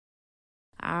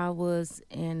I was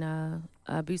in a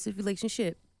abusive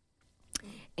relationship,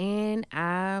 and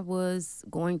I was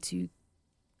going to,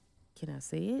 can I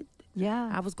say it?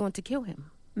 Yeah. I was going to kill him.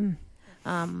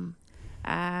 Mm.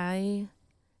 I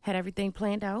had everything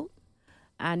planned out.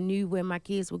 I knew where my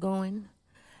kids were going.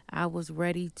 I was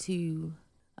ready to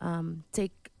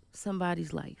take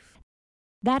somebody's life.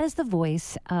 That is the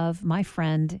voice of my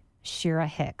friend, Shira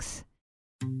Hicks.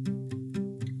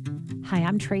 Hi,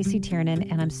 I'm Tracy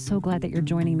Tiernan, and I'm so glad that you're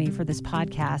joining me for this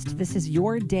podcast. This is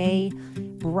Your Day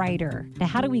Brighter. Now,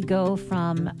 how do we go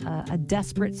from a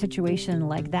desperate situation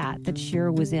like that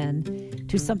Shira was in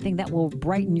to something that will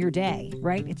brighten your day,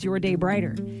 right? It's Your Day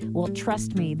Brighter. Well,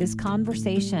 trust me, this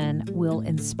conversation will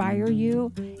inspire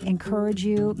you, encourage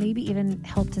you, maybe even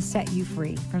help to set you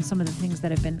free from some of the things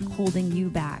that have been holding you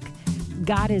back.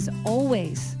 God is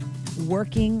always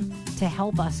working to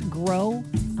help us grow,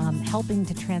 helping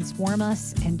to transform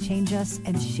us and change us.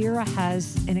 And Shira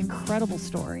has an incredible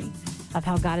story of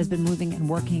how God has been moving and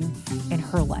working in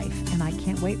her life. And I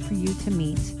can't wait for you to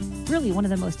meet really one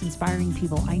of the most inspiring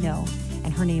people I know.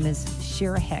 And her name is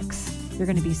Shira Hicks. You're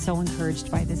going to be so encouraged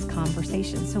by this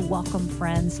conversation. So welcome,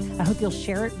 friends. I hope you'll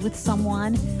share it with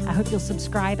someone. I hope you'll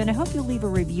subscribe. And I hope you'll leave a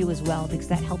review as well, because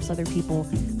that helps other people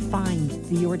find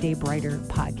the Your Day Brighter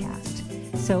podcast.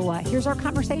 So here's our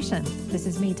conversation. This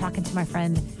is me talking to my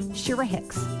friend, Shira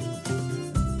Hicks.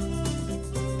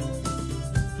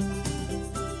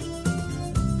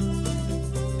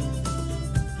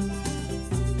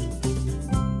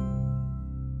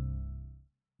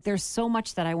 There's so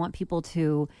much that I want people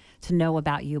to know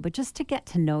about you, but just to get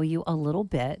to know you a little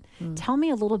bit, tell me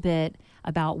a little bit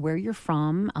about where you're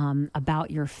from,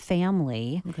 about your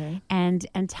family, Okay. and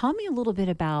tell me a little bit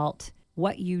about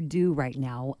what you do right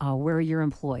now, where you're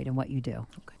employed and what you do.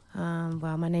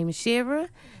 Well, my name is Shira.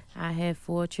 I have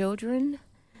 4 children,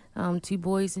 2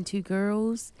 boys and 2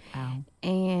 girls. Wow.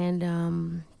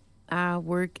 And I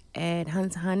work at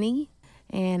Hunt's Honey,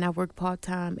 and I work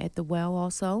part-time at The Well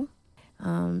also.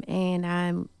 And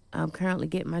I'm currently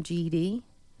getting my GED.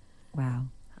 Wow.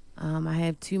 I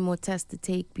have 2 more tests to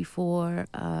take before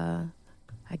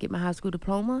I get my high school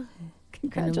diploma.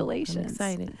 Congratulations. I'm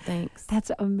excited. Thanks.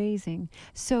 That's amazing.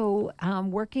 So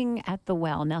working at The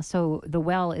Well. Now, so The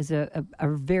Well is a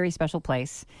very special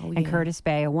place in Curtis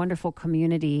Bay, a wonderful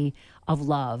community of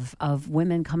love, of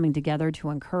women coming together to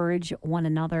encourage one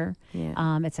another.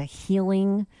 Yeah. It's a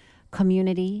healing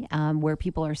community where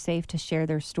people are safe to share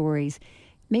their stories.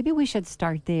 Maybe we should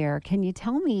start there. Can you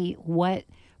tell me what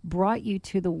brought you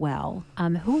to The Well,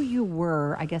 who you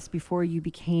were, I guess, before you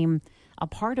became a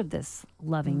part of this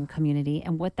loving community,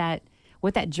 and what that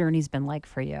journey's been like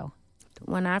for you?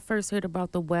 When I first heard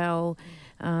about The Well,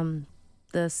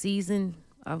 the season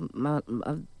of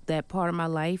that part of my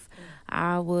life,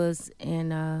 I was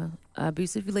in a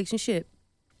abusive relationship,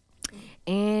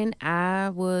 and I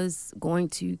was going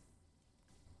to,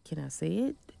 can I say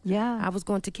it? Yeah. I was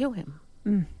going to kill him.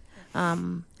 Mm.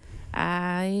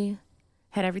 I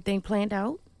had everything planned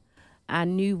out. I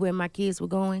knew where my kids were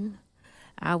going.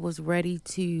 I was ready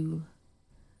to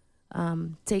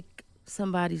take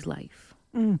somebody's life.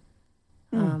 And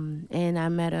I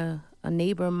met a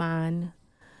neighbor of mine,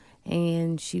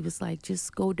 and she was like,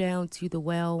 just go down to The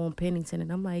Well on Pennington.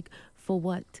 And I'm like, for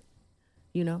what?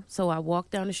 You know? So I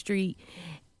walk down the street,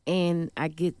 and I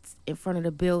get in front of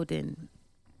the building.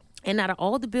 And out of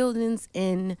all the buildings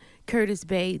in Curtis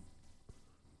Bay,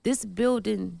 this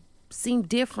building seemed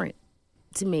different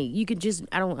to me. You could just,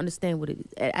 I don't understand what it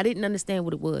is. I didn't understand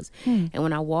what it was. And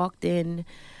when I walked in,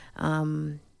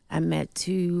 I met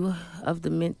 2 of the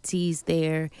mentees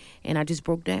there, and I just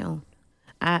broke down.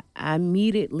 I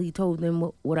immediately told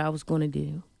them what I was going to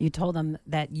do. You told them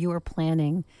that you were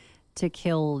planning to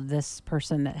kill this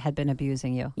person that had been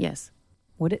abusing you. Yes.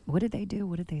 What did they do?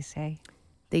 What did they say?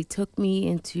 They took me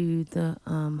into the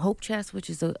Hope Chest, which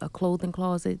is a clothing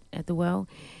closet at The Well,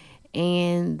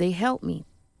 and they helped me.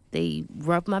 They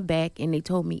rubbed my back, and they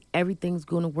told me everything's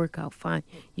going to work out fine.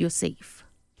 You're safe.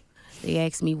 They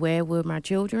asked me where were my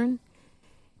children,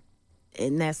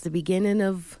 and that's the beginning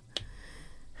of,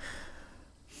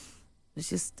 it's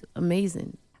just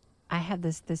amazing. I have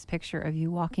this picture of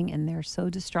you walking in there so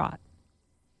distraught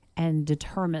and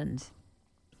determined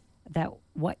that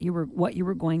what you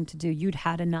were going to do, you'd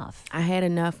had enough. I had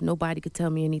enough. Nobody could tell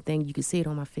me anything. You could see it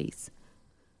on my face.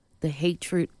 The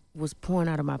hatred was pouring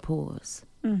out of my pores.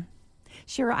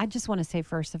 Shira, I just want to say,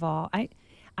 first of all,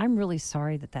 I'm really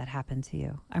sorry that happened to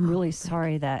you. I'm really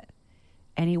sorry that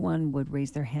anyone would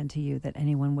raise their hand to you, that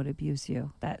anyone would abuse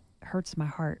you. That hurts my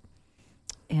heart.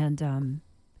 And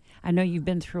I know you've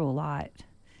been through a lot.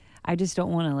 I just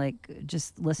don't want to like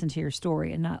just listen to your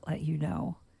story and not let you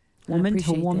know, I woman to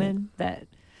appreciate woman,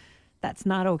 that's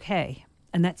not okay,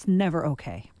 and that's never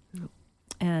okay. Nope.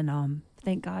 And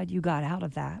thank God you got out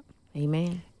of that.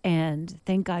 Amen. And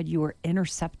thank God you were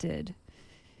intercepted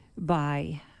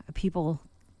by people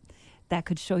that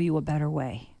could show you a better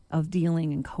way of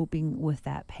dealing and coping with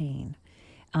that pain.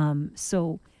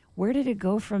 So where did it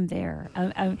go from there?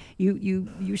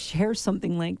 You share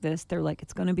something like this. They're like,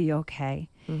 it's going to be okay.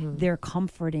 Mm-hmm. They're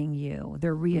comforting you.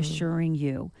 They're reassuring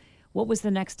you. What was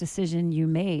the next decision you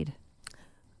made?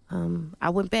 I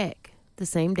went back the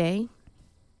same day,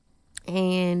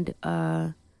 and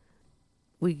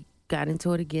we got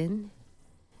into it again.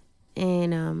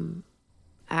 And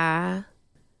I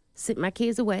sent my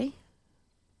kids away,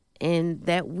 and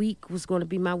that week was going to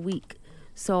be my week.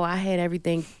 So I had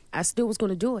everything. I still was going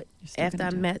to do it. After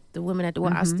I met the women at the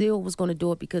well, I still was going to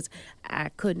do it because I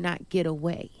could not get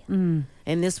away. And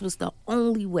this was the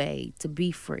only way to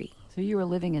be free. So you were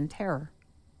living in terror.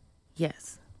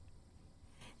 Yes.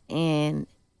 And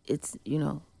it's,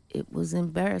 it was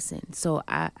embarrassing. So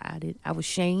I was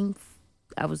shameful,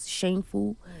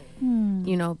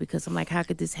 because I'm like, how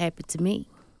could this happen to me?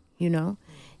 And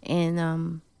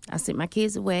I sent my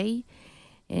kids away,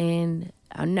 and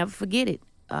I'll never forget it.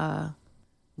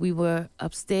 We were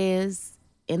upstairs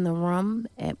in the room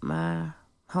at my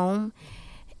home,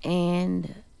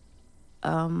 and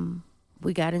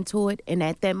we got into it. And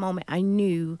at that moment, I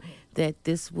knew that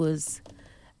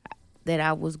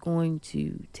I was going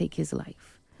to take his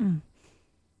life.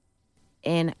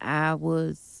 And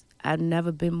I've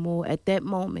never been more, at that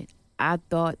moment, I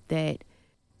thought that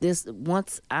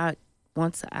once I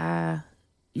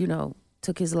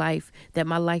took his life, that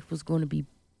my life was going to be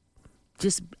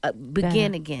just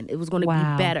begin again. It was going to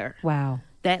be better. Wow.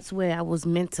 That's where I was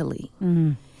mentally.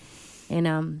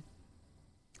 And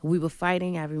we were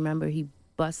fighting. I remember he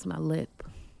bust my lip,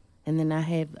 and then I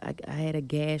had a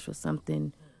gash or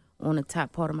something on the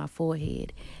top part of my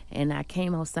forehead. And I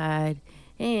came outside,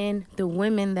 and the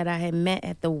women that I had met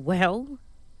at the well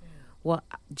were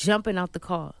jumping out the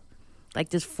car, like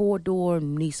this 4-door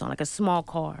Nissan, like a small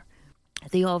car.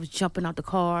 They all was jumping out the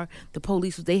car. The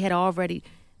police,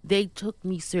 they took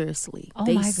me seriously. Oh,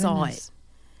 they my saw goodness. it.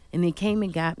 And they came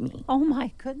and got me. Oh,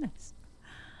 my goodness.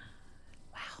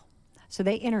 Wow. So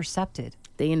they intercepted.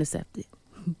 They intercepted.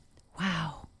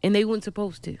 Wow. And they weren't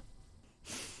supposed to.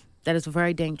 That is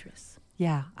very dangerous.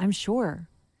 Yeah, I'm sure.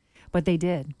 But they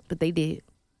did. But they did.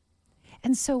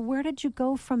 And so where did you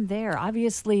go from there?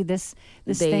 Obviously, this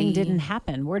thing didn't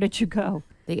happen. Where did you go?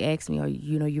 They asked me, are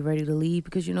you ready to leave?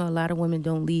 Because, a lot of women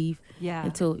don't leave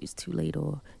until it's too late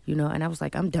and I was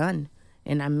like, I'm done.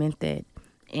 And I meant that.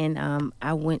 And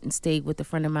I went and stayed with a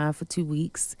friend of mine for 2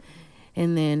 weeks.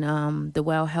 And then the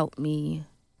well helped me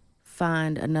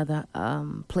find another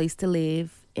place to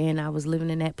live. And I was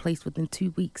living in that place within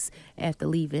 2 weeks after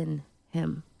leaving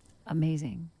him.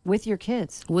 Amazing. With your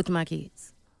kids? With my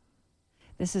kids.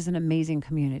 This is an amazing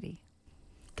community.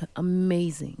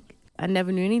 Amazing. I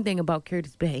never knew anything about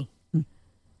Curtis Bay.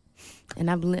 And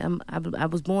I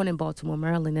was born in Baltimore,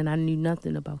 Maryland, and I knew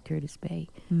nothing about Curtis Bay.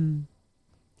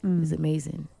 It's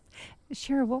amazing.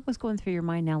 Shara, what was going through your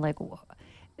mind now? Like,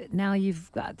 now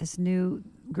you've got this new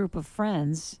group of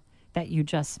friends that you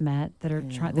just met that are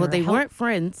trying. Well, they weren't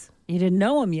friends. You didn't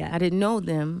know them yet. I didn't know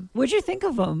them. What'd you think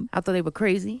of them? I thought they were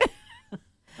crazy.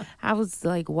 I was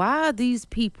like, why are these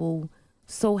people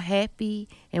so happy,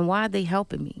 and why are they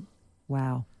helping me?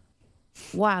 Wow.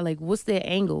 Why? Like, what's their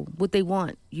angle? What they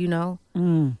want,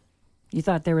 You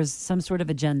thought there was some sort of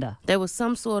agenda. There was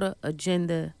some sort of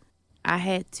agenda. I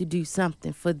had to do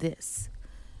something for this.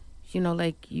 You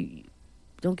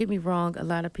don't get me wrong, a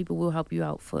lot of people will help you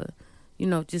out for,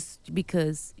 just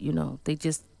because, they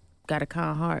just got a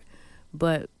kind heart.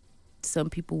 But some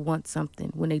people want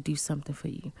something when they do something for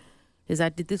you. I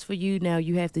did this for you, now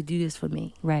you have to do this for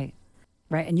me. Right.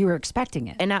 Right. And you were expecting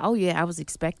it. And I was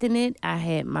expecting it. I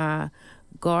had my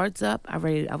guards up. I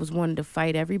was wanting to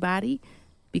fight everybody,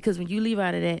 because when you leave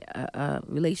out of that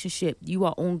relationship, you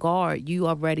are on guard. You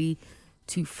are ready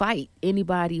to fight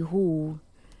anybody who,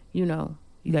 you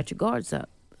got your guards up.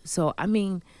 So,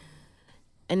 and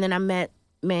then I met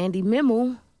Mandy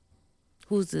Mimmel,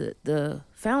 who's the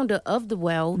founder of The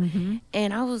Well,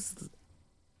 and I was,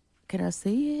 can I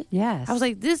say it? Yes. I was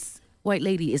like, this white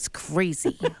lady is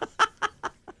crazy.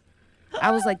 I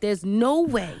was like, there's no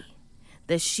way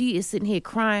that she is sitting here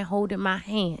crying, holding my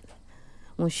hand,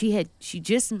 when she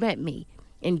just met me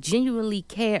and genuinely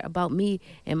care about me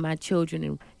and my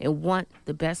children and want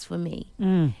the best for me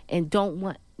and don't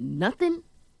want nothing.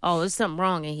 Oh, there's something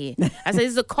wrong in here. I said,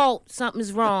 it's a cult.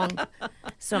 Something's wrong.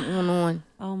 something going on.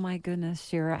 Oh my goodness,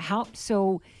 Shira. How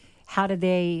did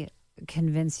they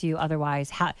convince you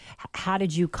otherwise? How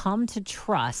did you come to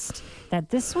trust that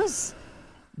this was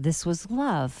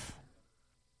love?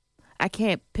 I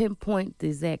can't pinpoint the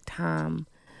exact time,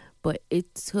 but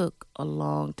it took a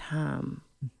long time.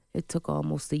 It took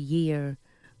almost a year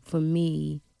for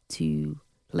me to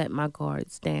let my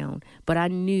guards down. But I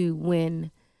knew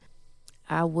when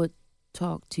I would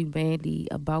talk to Mandy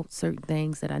about certain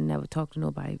things that I never talked to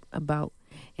nobody about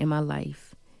in my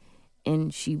life,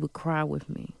 and she would cry with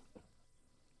me.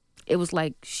 It was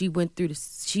like she went through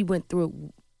it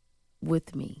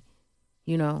with me,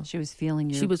 you know. She was feeling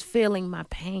you. She was feeling my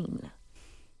pain.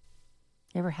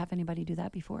 You ever have anybody do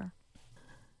that before?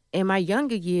 In my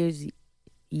younger years,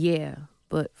 yeah,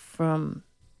 but from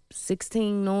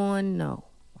 16 on, no.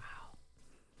 Wow.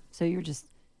 So you're just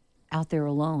out there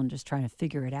alone, just trying to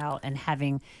figure it out and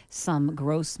having some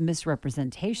gross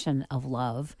misrepresentation of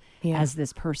love as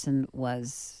this person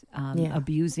was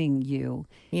abusing you.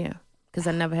 Yeah, because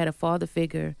I never had a father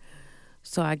figure,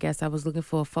 so I guess I was looking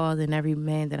for a father in every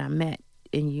man that I met,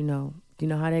 and you know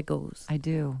how that goes. I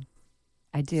do.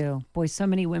 Boy, so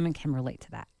many women can relate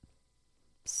to that.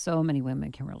 So many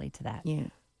women can relate to that. Yeah.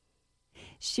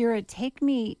 Shira, take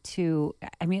me to,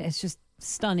 I mean, it's just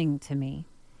stunning to me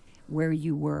where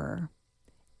you were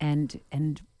and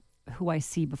who I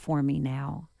see before me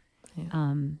now.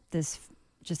 Yeah. This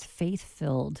just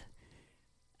faith-filled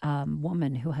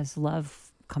woman who has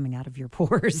love coming out of your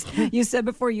pores. You said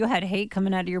before you had hate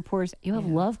coming out of your pores. You have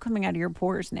love coming out of your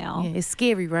pores now. Yeah, it's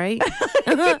scary, right?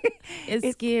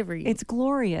 It's scary. It's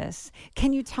glorious.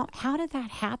 Can you tell, how did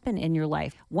that happen in your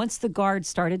life? Once the guard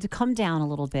started to come down a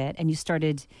little bit and you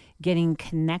started getting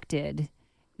connected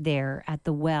there at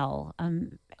the well,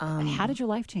 how did your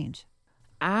life change?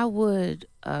 I would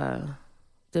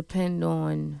depend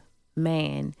on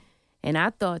man, and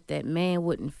I thought that man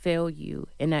wouldn't fail you,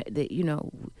 and that you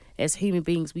know, as human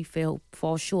beings, we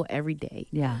fall short every day.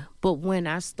 Yeah. But when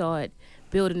I start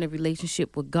building a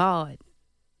relationship with God,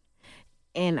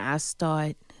 and I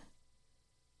start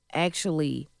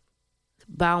actually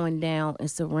bowing down and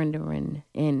surrendering,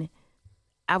 and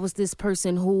I was this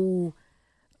person who,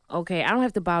 okay, I don't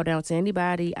have to bow down to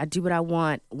anybody. I do what I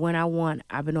want when I want.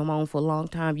 I've been on my own for a long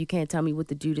time. You can't tell me what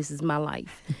to do. This is my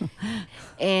life.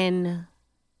 And,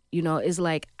 you know, it's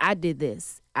like I did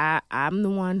this. I'm the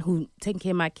one who taking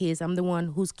care of my kids. I'm the one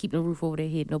who's keeping a roof over their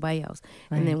head, nobody else.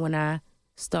 Right. And then when I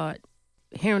start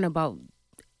hearing about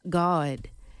God,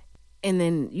 and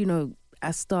then, you know,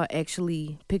 I start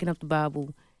actually picking up the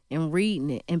Bible and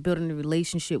reading it and building a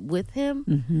relationship with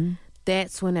him,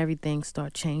 that's when everything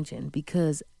started changing,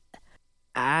 because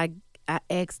I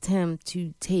asked him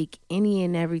to take any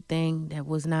and everything that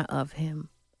was not of him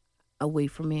away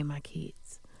from me and my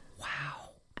kids.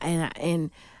 Wow.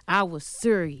 And I was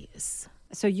serious.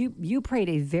 So you prayed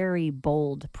a very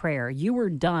bold prayer. You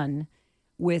were done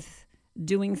with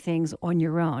doing things on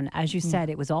your own. As you said,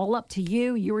 it was all up to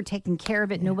you. You were taking care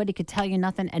of it. Nobody could tell you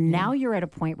nothing. And now you're at a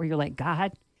point where you're like,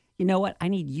 God, you know what? I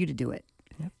need you to do it.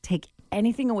 Yep. Take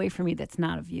anything away from me that's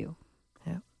not of you.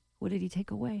 Yep. What did he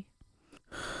take away?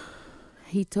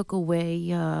 He took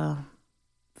away,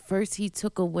 first he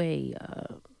took away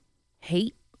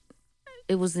hate.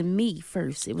 It was in me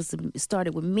first. It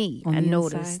started with me. I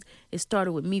noticed. Inside? It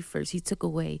started with me first. He took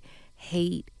away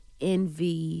hate,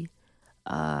 envy,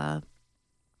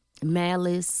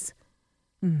 malice.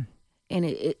 And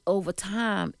it over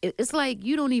time, it's like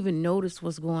you don't even notice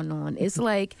what's going on. It's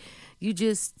like you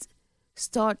just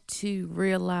start to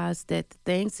realize that the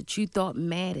things that you thought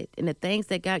mattered and the things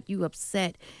that got you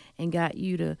upset and got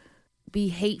you to be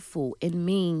hateful and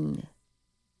mean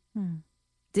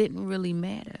didn't really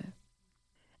matter.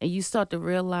 And you start to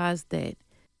realize that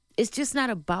it's just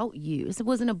not about you. It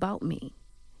wasn't about me.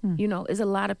 You know, there's a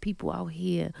lot of people out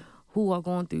here who are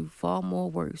going through far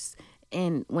more worse.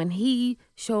 And when he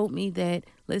showed me that,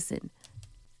 listen,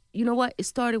 you know what? It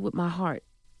started with my heart.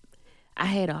 I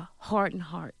had a hardened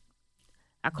heart.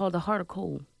 I called it heart of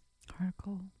coal. Heart of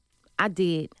coal. I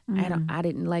did. I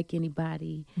didn't like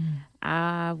anybody.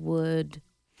 I would,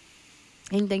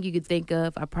 anything you could think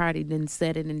of, I probably didn't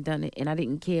said it and done it. And I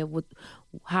didn't care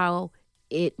how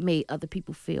it made other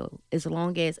people feel. As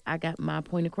long as I got my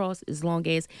point across, as long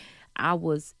as I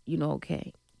was, you know,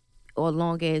 okay. Or as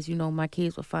long as, you know, my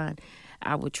kids were fine,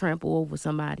 I would trample over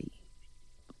somebody.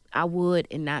 I would,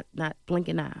 and not blink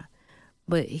an eye.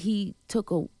 But he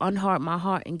unhardened my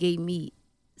heart and gave me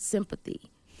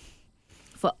sympathy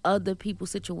for other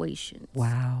people's situations.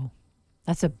 Wow.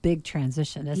 That's a big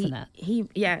transition, isn't it?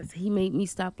 He made me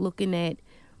stop looking at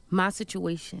my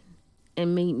situation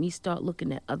and made me start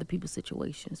looking at other people's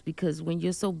situations, because when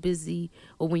you're so busy,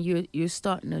 or when you're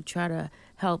starting to try to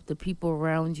help the people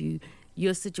around you,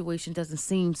 your situation doesn't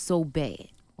seem so bad.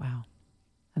 Wow.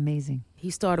 Amazing. He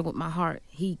started with my heart.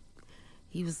 He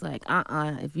was like,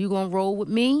 if you're going to roll with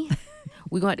me,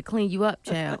 we're going to have to clean you up,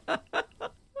 child.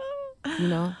 You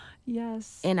know?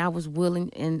 Yes. And I was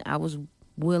willing out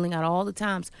of all the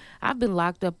times. I've been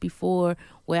locked up before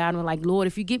where I'm like, Lord,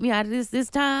 if you get me out of this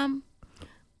time,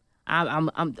 I'm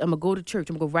going to go to church.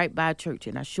 I'm going to go right by church.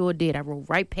 And I sure did. I rolled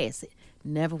right past it.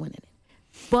 Never went in it.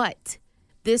 But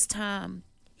this time,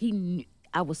 he knew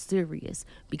I was serious,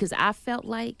 because I felt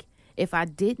like if I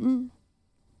didn't,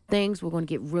 things were going to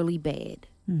get really bad.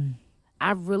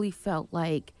 I really felt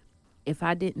like if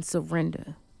I didn't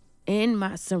surrender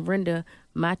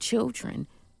my children,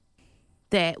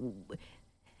 that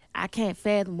I can't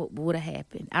fathom what would have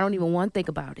happened. I don't even want to think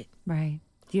about it. Right.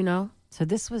 You know? So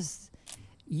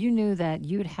you knew that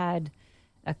you'd had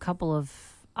a couple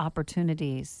of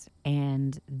opportunities,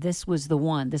 and this was the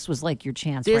one. This was like your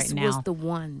chance right now. This was the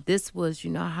one. This was, you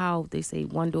know how they say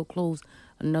one door closed,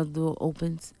 another door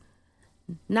opens?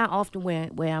 Not often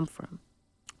where I'm from.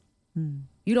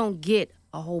 You don't get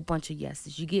a whole bunch of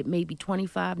yeses. You get maybe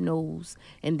 25 no's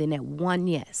and then that one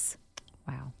yes.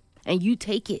 Wow. And you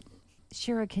take it.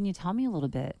 Shira, can you tell me a little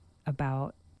bit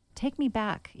about, take me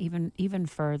back even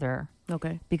further?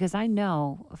 Okay. Because I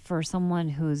know for someone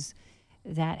who's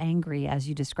that angry, as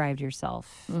you described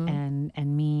yourself, and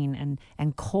mean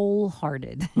and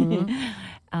cold-hearted,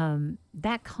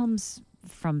 that comes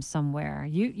from somewhere.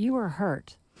 You were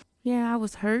hurt. Yeah, I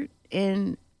was hurt,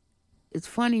 and it's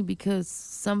funny because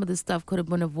some of the stuff could have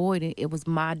been avoided. It was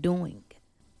my doing.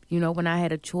 You know, when I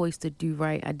had a choice to do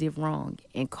right, I did wrong.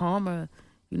 And karma,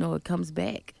 you know, it comes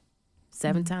back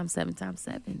 7 times 7 times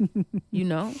 7, you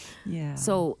know? Yeah.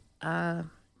 So I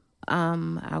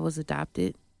was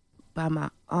adopted by my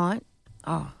aunt.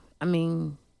 Oh, I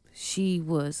mean, she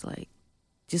was like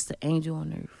just an angel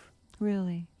on earth.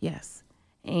 Really? Yes.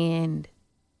 And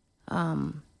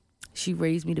she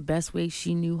raised me the best way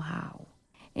she knew how.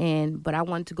 But I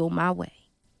wanted to go my way,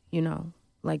 you know,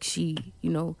 like she, you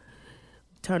know.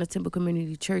 Turner Temple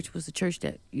Community Church was a church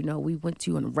that, you know, we went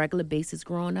to on a regular basis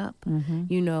growing up.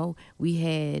 You know, we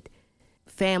had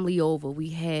family over.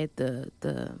 We had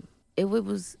it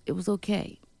was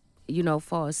okay, you know,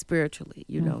 far as spiritually,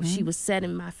 you know. She was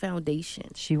setting my foundation.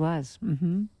 She was.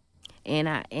 Mm-hmm. And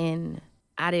I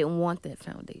didn't want that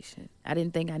foundation. I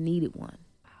didn't think I needed one.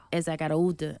 As I got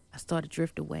older, I started to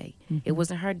drift away. It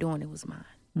wasn't her doing, it was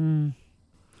mine.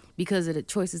 Because of the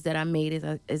choices that I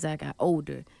made as I got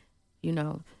older. You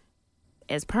know,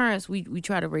 as parents, we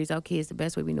try to raise our kids the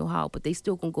best way we know how, but they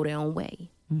still gonna go their own way,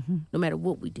 no matter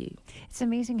what we do. It's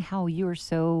amazing how you are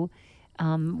so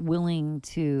willing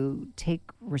to take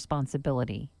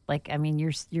responsibility. Like, I mean,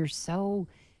 you're so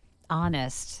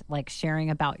honest, like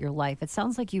sharing about your life. It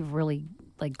sounds like you've really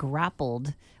like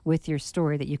grappled with your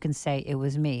story, that you can say it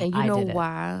was me. And you know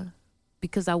why?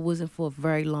 Because I wasn't for a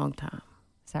very long time.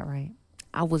 Is that right?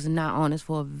 I was not honest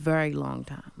for a very long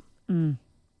time.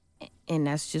 And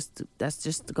that's just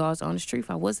the God's honest truth.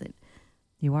 I wasn't.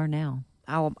 You are now.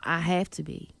 I have to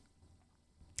be.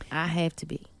 I have to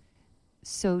be.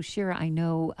 So, Shira, I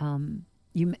know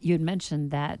you had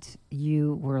mentioned that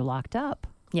you were locked up.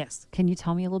 Yes. Can you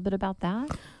tell me a little bit about that?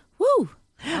 Woo.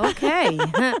 Okay.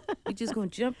 We're just gonna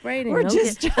jump right in. We're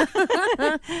just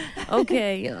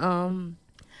okay.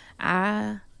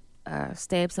 I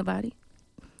stabbed somebody.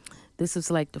 This was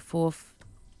like the 4th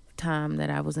time that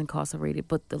I was incarcerated,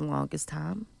 but the longest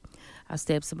time. I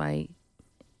stabbed somebody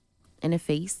in the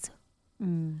face.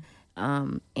 And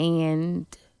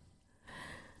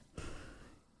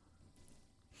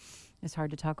it's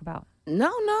hard to talk about.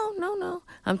 No.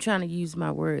 I'm trying to use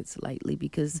my words lightly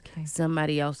because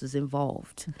somebody else is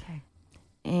involved. Okay.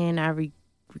 And I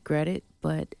regret it,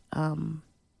 but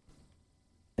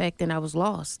back then I was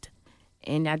lost.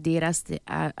 And I did.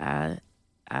 I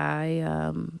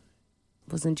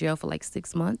was in jail for like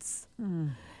 6 months.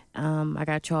 I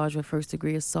got charged with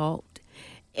 1st-degree assault.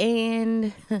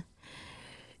 And,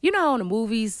 you know, in the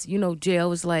movies, you know,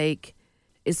 jail is like,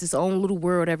 it's its own little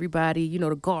world, everybody. You know,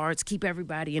 the guards keep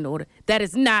everybody in order. That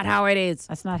is not how it is.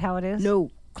 That's not how it is?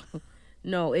 No.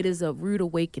 No, it is a rude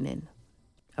awakening.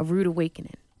 A rude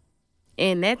awakening.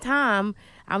 And that time,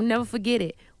 I'll never forget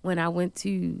it. When I went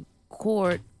to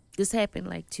court, this happened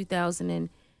like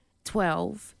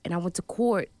 2012, and I went to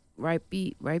court right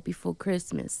before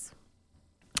Christmas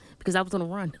because I was on a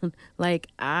run. Like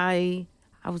I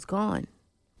was gone.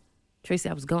 Tracy,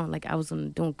 I was gone. Like I was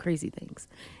doing crazy things.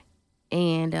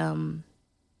 And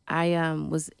I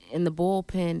was in the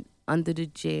bullpen under the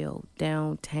jail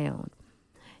downtown.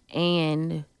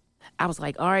 And I was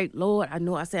like, all right, Lord, I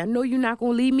know you're not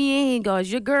going to leave me in, God. It's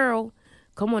your girl.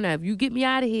 Come on now. If you get me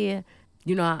out of here,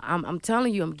 I'm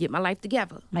telling you, I'm going to get my life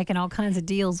together. Making all kinds of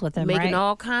deals with them, Making right?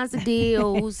 all kinds of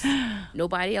deals.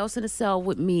 Nobody else in the cell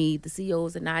with me. The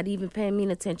COs are not even paying me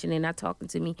any attention. They're not talking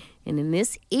to me. And in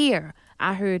this ear,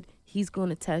 I heard, he's going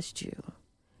to test you.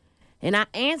 And I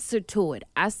answered to it.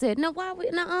 I said, no, why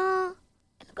would, nuh-uh.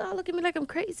 And God looked at me like I'm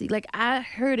crazy. Like, I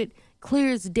heard it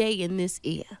clear as day in this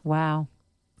ear. Wow.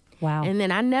 And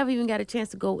then I never even got a chance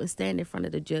to go and stand in front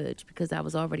of the judge because I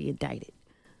was already indicted.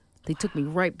 They took me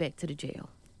right back to the jail.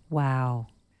 Wow.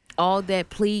 All that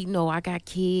plea, no, I got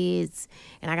kids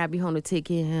and I got to be home to take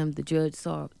care of him. The judge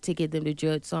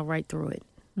saw right through it.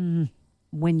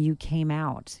 When you came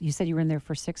out, you said you were in there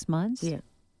for 6 months? Yeah.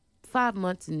 5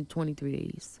 months and 23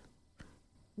 days.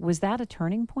 Was that a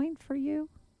turning point for you?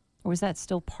 Or was that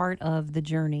still part of the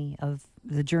journey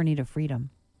to freedom?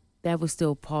 That was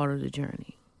still part of the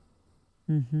journey.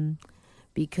 Mm-hmm.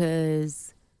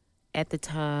 Because at the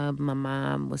time, my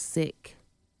mom was sick.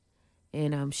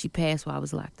 And she passed while I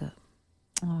was locked up.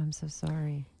 Oh, I'm so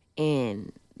sorry.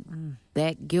 And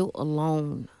that guilt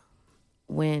alone,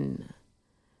 when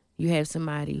you have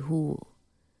somebody who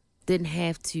didn't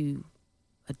have to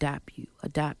adopt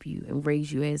you and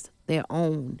raise you as their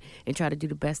own and try to do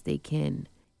the best they can,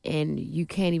 and you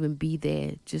can't even be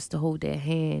there just to hold their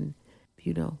hand,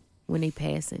 when they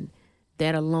passing.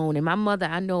 That alone. And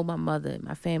I know my mother,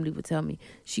 my family would tell me,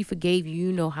 she forgave you.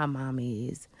 You know how Mama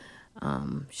is.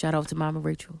 Shout out to Mama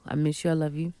Rachel. I miss you. I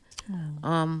love you.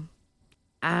 Oh.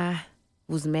 I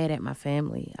was mad at my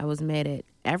family. I was mad at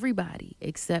everybody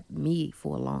except me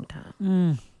for a long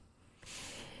time.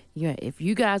 Yeah, if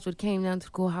you guys would have came down to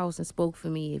the courthouse and spoke for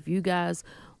me, if you guys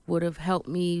would have helped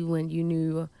me when you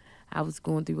knew I was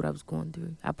going through what I was going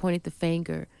through. I pointed the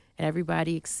finger at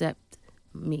everybody except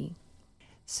me.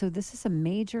 So this is a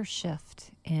major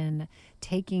shift in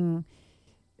taking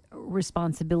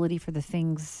responsibility for the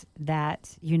things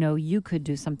that, you could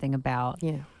do something about.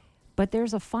 Yeah. But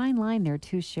there's a fine line there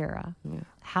too, Shara. Yeah.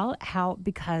 How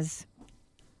because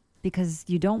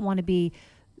you don't want to be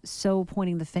so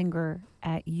pointing the finger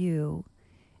at you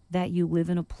that you live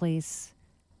in a place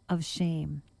of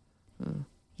shame.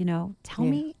 Tell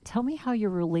me how your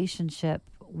relationship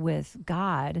with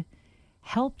God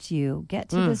helped you get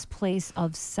to this place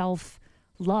of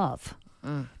self-love.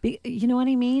 You know what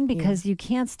I mean? Because you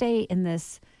can't stay in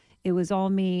this, it was all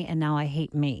me and now I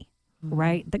hate me,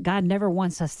 right? That God never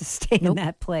wants us to stay in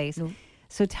that place. Nope.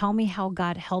 So tell me how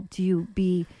God helped you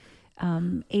be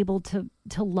able to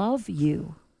love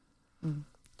you.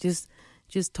 Just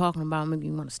talking about me,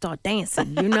 you want to start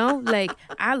dancing, Like,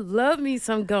 I love me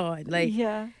some God. Like,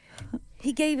 yeah.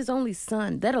 He gave his only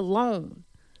son. That alone.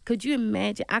 Could you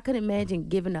imagine? I could imagine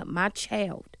giving up my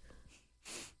child.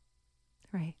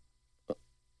 Right.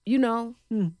 To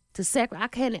sacrifice. I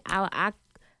can't,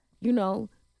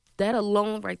 that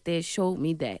alone right there showed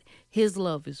me that his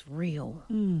love is real.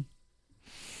 And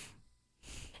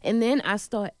then I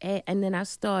start adding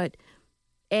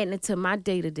it to my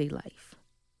day-to-day life.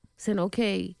 Saying,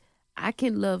 okay, I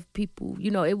can love people.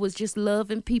 It was just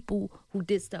loving people who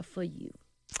did stuff for you.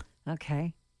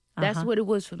 Okay. That's what it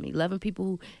was for me. Loving people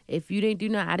who, if you didn't do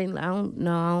nothing, I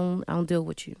don't deal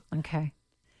with you. Okay.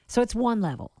 So it's one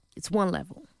level. It's one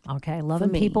level. Okay. Loving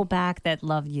people back that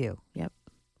love you. Yep.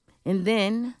 And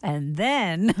then. And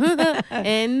then.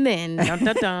 and then. Dun,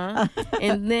 dun, dun,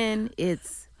 and then it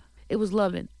was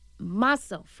loving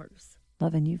myself first.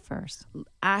 Loving you first.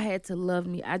 I had to love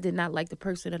me. I did not like the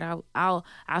person that I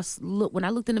look. When I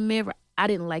looked in the mirror, I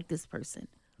didn't like this person.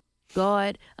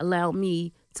 God allowed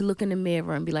me to look in the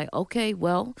mirror and be like, okay,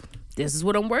 well, this is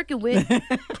what I'm working with.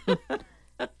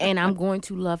 And I'm going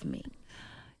to love me.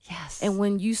 Yes. And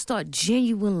when you start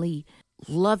genuinely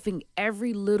loving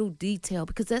every little detail,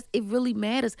 because it really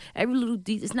matters. Every little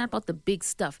detail. It's not about the big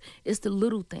stuff. It's the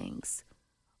little things.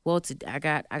 Well, I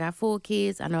got 4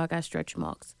 kids. I know I got stretch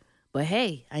marks. But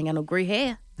hey, I ain't got no gray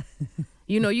hair.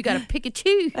 You got to pick and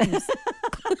choose.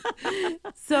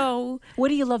 So. What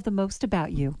do you love the most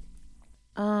about you?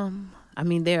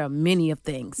 There are many of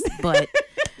things, but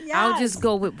yes. I'll just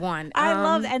go with one. I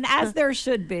love, and as there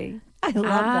should be. I love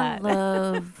that. I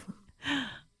love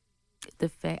the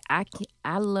fact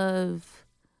I love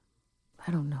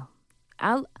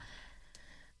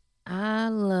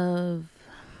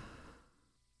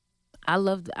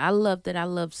that I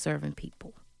love serving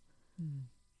people.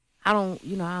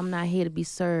 I'm not here to be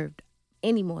served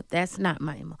anymore. That's not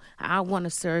my MO. I want to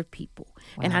serve people.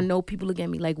 Wow. And I know people look at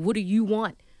me like, what do you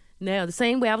want? Now, the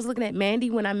same way I was looking at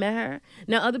Mandy when I met her,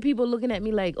 now other people are looking at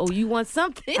me like, oh, you want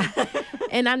something?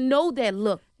 And I know that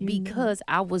look because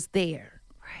I was there.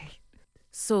 Right.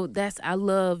 So I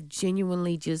love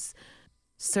genuinely just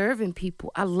serving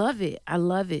people. I love it. I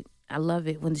love it. I love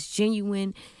it when it's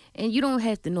genuine. And you don't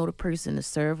have to know the person to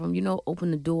serve them.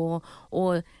 Open the door,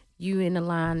 or you in the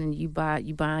line and you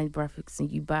buying breakfast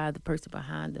and you buy the person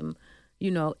behind them.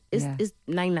 It's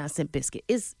 99-cent biscuit.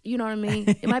 It's, you know what I mean?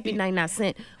 It might be 99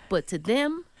 cents, but to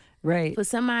them, right, for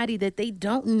somebody that they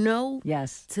don't know,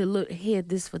 yes, to look here,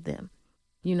 this for them.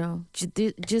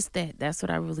 Just that. That's what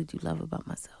I really do love about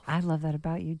myself. I love that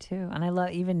about you too, and I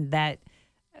love even that.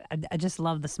 I just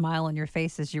love the smile on your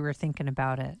face as you were thinking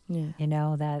about it.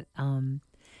 Yeah, that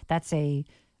that's a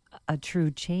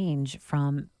true change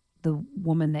from the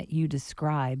woman that you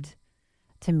described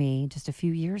to me just a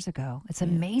few years ago. It's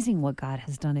amazing what God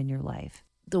has done in your life.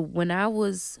 When I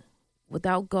was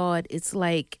without God, it's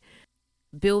like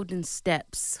building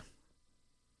steps.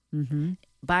 Mm-hmm.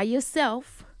 By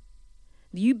yourself.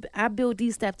 I build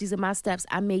these steps. These are my steps.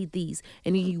 I made these.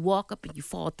 And then you walk up and you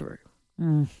fall through.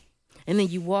 Mm. And then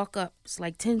you walk up. It's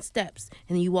like 10 steps.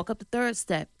 And then you walk up the third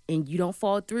step and you don't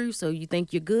fall through. So you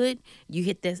think you're good. You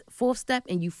hit that fourth step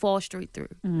and you fall straight through.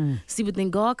 Mm. See, but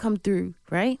then God come through,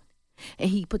 right?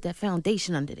 And he put that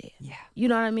foundation under there. Yeah. You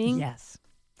know what I mean? Yes.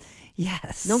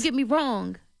 Yes. Don't get me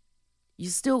wrong.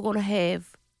 You're still going to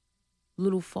have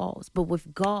little falls. But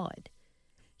with God,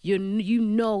 you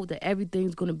know that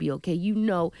everything's going to be okay.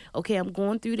 Okay, I'm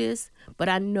going through this, but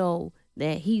I know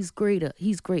that he's greater.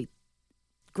 He's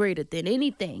greater than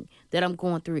anything that I'm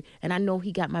going through. And I know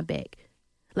he got my back.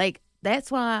 Like,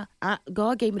 that's why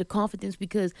God gave me the confidence,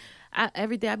 because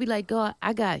every day I be like, God,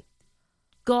 I got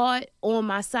God on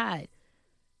my side.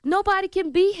 Nobody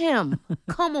can be him.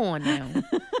 Come on now.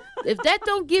 If that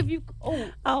don't give you,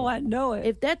 I know it.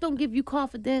 If that don't give you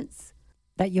confidence,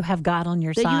 that you have God on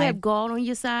your that side. you have God on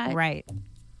your side. Right.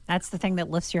 That's the thing that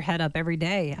lifts your head up every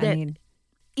day. I mean,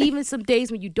 even some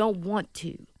days when you don't want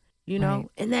to, Right.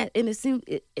 and it seems,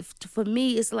 for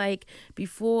me, it's like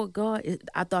before God,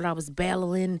 I thought I was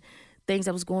battling things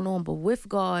that was going on, but with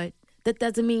God, that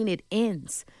doesn't mean it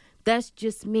ends. That's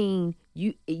just mean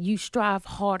you strive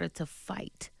harder to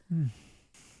fight.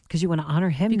 Because you want to honor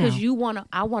him because now.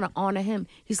 I want to honor him.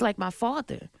 He's like my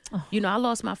father. Oh. I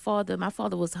lost my father. My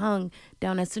father was hung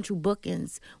down at Central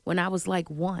Bookings when I was like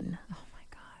 1. Oh my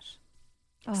gosh.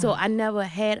 Oh. So I never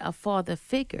had a father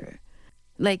figure.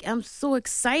 Like, I'm so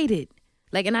excited.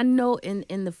 Like, and I know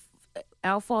in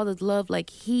our Father's love, like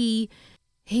he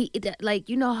like,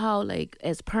 how, like,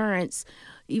 as parents,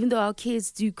 even though our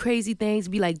kids do crazy things,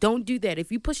 be like, don't do that.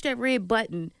 If you push that red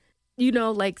button,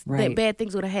 Right. that bad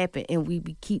things would happen. And we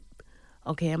keep,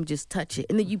 okay, I'm just touch it.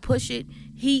 And then you push it.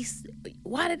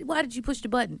 Why did you push the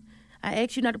button? I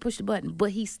asked you not to push the button, but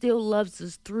he still loves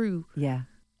us through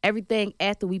everything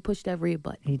after we push that red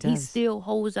button. He does. He still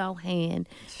holds our hand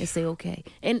and say, okay.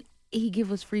 And he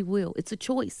give us free will. It's a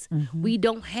choice. Mm-hmm. We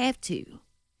don't have to,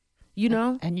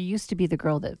 And you used to be the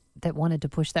girl that wanted to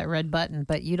push that red button,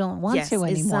 but you don't want to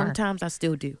anymore. Sometimes I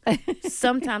still do.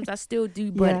 Sometimes I still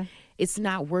do, but it's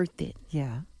not worth it.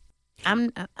 Yeah.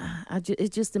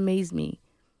 It just amazed me.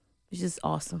 It's just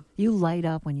awesome. You light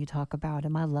up when you talk about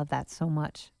him. I love that so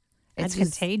much. It's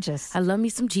contagious. I love me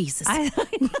some Jesus.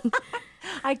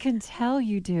 I can tell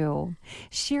you do.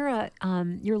 Shira,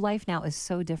 your life now is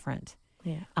so different.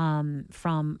 Yeah.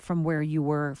 From where you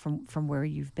were, from where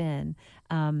you've been,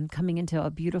 coming into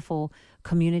a beautiful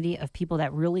community of people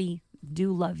that really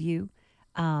do love you.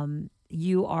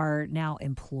 You are now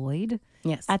employed.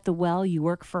 Yes. At the Well. You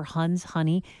work for Huns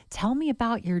Honey. Tell me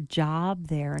about your job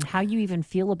there and how you even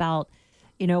feel about,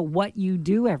 what you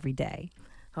do every day.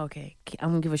 Okay, I'm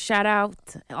gonna give a shout out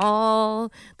to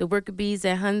all the worker bees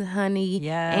at Huns Honey.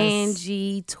 Yes.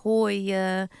 Angie,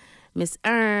 Toya, Miss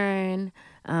Earn,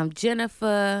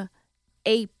 Jennifer,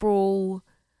 April,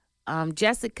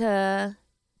 Jessica,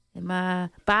 and my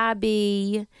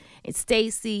Bobby and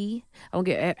Stacy.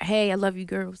 Hey, I love you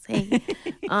girls. Hey,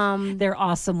 They're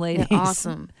awesome ladies. they're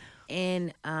awesome.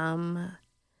 And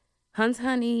Huns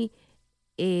Honey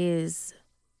it's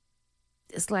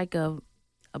like a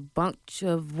bunch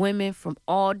of women from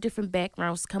all different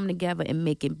backgrounds coming together and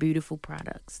making beautiful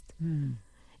products.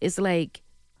 It's like,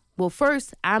 well,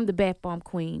 first, I'm the bath bomb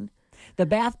queen. The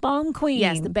bath bomb queen.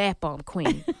 Yes, the bath bomb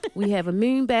queen. We have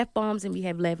immune bath bombs and we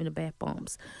have lavender bath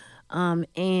bombs.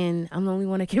 And I'm the only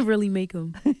one that can really make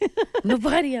them.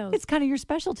 Nobody else. It's kind of your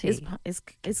specialty.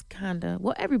 It's kind of,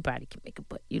 well, everybody can make it,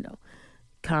 but,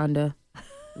 kind of.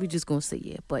 We're just going to say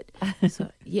yeah. But,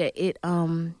 so, yeah,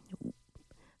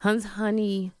 Huns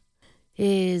Honey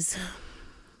is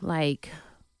like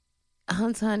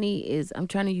Hunt's Honey is, I'm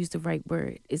trying to use the right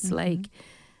word. It's like,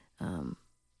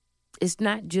 it's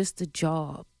not just a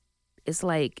job. It's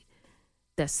like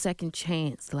that second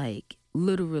chance. Like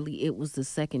literally it was the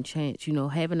second chance,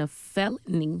 having a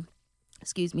felony,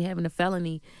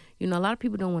 a lot of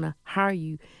people don't want to hire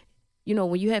you.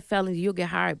 When you have felonies, you'll get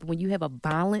hired. But when you have a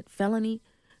violent felony,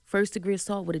 first degree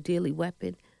assault with a deadly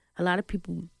weapon, a lot of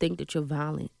people think that you're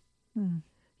violent,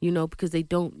 because they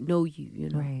don't know you,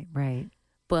 Right.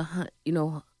 But,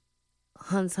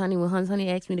 Hunt's Honey, when Hunt's Honey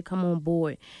asked me to come on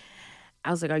board,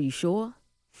 I was like, are you sure?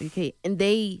 Okay. And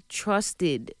they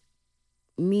trusted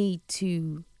me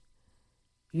to,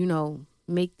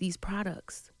 make these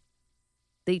products.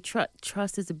 They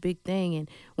trust is a big thing. And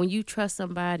when you trust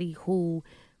somebody who,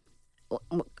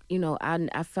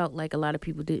 I felt like a lot of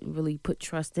people didn't really put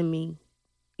trust in me,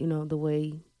 the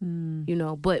way,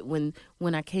 but when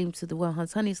I came to the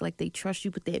Hunt's Honey, it's like they trust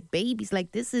you with their babies.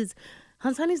 Like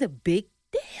Hunt's Honey's a big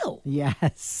deal.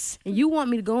 Yes. And you want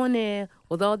me to go in there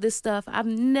with all this stuff? I've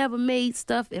never made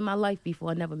stuff in my life before.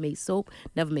 I never made soap,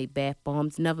 never made bath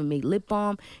bombs, never made lip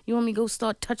balm. You want me to go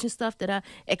start touching stuff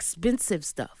expensive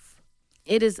stuff?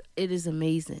 It is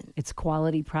amazing. It's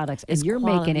quality products. And you're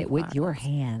making it with your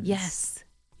hands. Yes.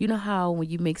 You know how when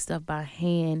you make stuff by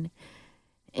hand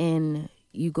and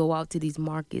you go out to these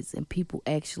markets and people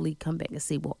actually come back and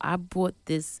say, well, I bought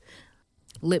this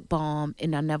lip balm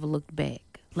and I never looked back.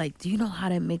 Like, do you know how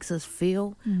that makes us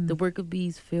feel? The worker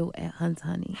bees feel at Hunt's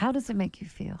Honey. How does it make you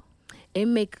feel? It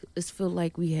makes us feel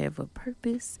like we have a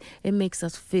purpose. It makes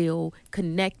us feel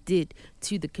connected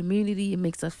to the community. It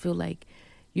makes us feel like,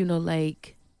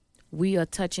 like we are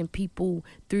touching people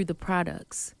through the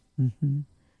products,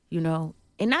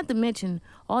 and not to mention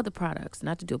all the products,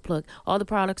 not to do a plug, all the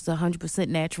products are 100%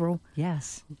 natural.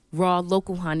 Yes. Raw,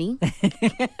 local honey.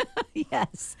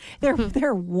 Yes.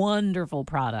 They're wonderful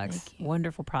products.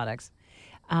 Wonderful products.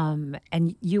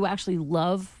 And you actually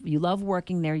love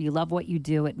working there. You love what you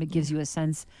do. It gives you a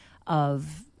sense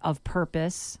of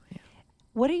purpose. Yeah.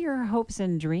 What are your hopes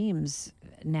and dreams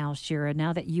now, Shira,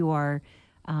 now that you are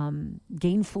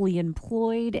gainfully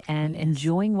employed and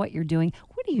enjoying what you're doing?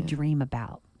 What do you dream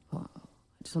about? Well,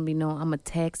 I just want to be known I'm a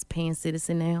tax-paying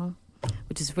citizen now,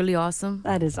 which is really awesome.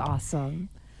 That is awesome.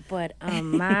 But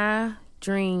my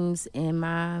dreams and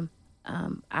I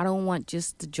don't want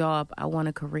just a job. I want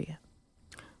a career.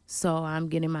 So I'm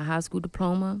getting my high school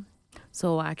diploma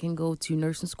so I can go to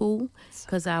nursing school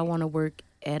because I want to work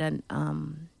at a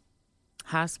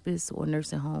hospice or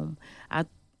nursing home.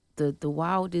 The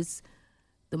wildest,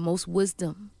 the most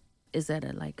wisdom is at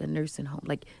a nursing home,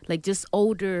 like just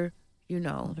older,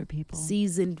 older people,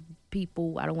 seasoned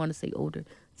people. I don't want to say older,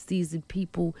 seasoned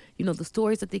people. The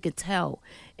stories that they can tell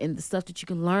and the stuff that you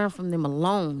can learn from them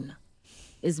alone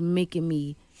is giving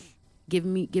me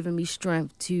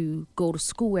strength to go to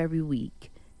school every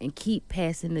week and keep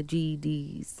passing the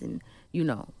GEDs and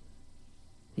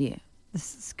yeah.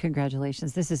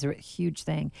 Congratulations. This is a huge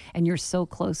thing, and you're so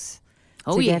close.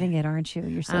 Getting it, aren't you?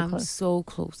 You're so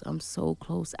close. I'm so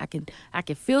close. I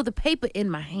can feel the paper in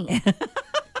my hand.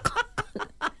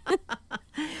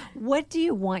 What do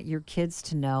you want your kids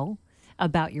to know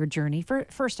about your journey?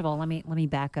 First of all, let me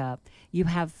back up. You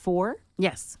have 4?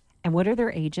 Yes. And what are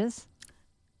their ages?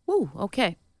 Ooh,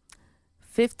 okay.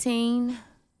 15,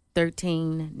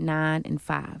 13, 9, and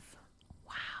 5.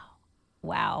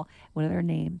 Wow. What are their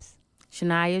names?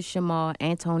 Shania, Shamal,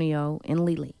 Antonio, and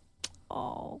Lily.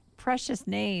 Oh, precious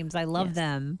names. I love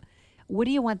them. What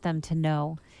do you want them to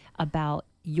know about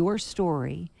your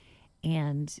story?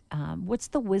 And what's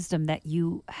the wisdom that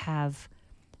you have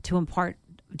to impart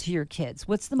to your kids?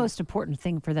 What's the most important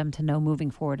thing for them to know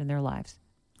moving forward in their lives?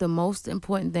 The most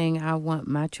important thing I want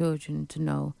my children to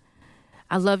know,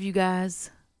 I love you guys.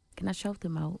 Can I shout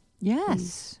them out? Yes.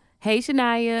 Please? Hey,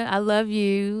 Shania, I love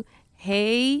you.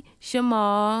 Hey,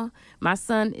 Shamal. My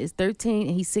son is 13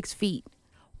 and he's 6 feet.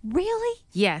 Really?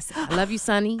 Yes. I love you,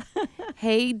 Sonny.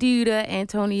 Hey, Duda,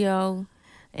 Antonio.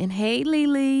 And hey,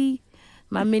 Lily.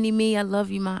 My mini me, I love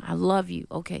you, Ma. I love you.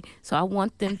 Okay. So I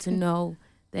want them to know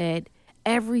that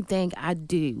everything I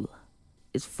do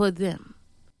is for them.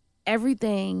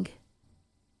 Everything,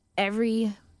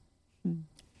 every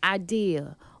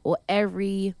idea or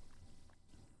every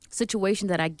situation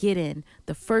that I get in,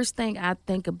 the first thing I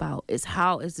think about is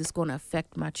how is this going to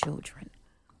affect my children?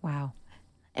 Wow.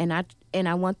 And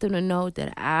I want them to know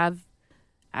that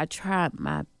I tried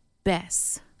my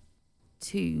best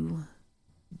to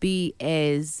be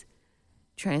as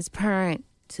transparent,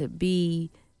 to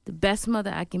be the best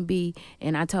mother I can be.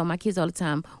 And I tell my kids all the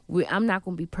time, I'm not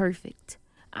going to be perfect.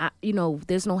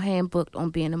 There's no handbook on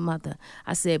being a mother.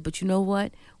 I said, but you know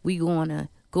what? We going to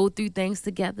go through things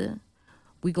together.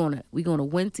 We're gonna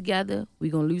win together.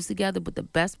 We're gonna lose together. But the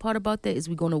best part about that is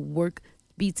we're gonna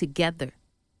be together.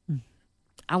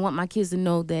 I want my kids to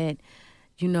know that,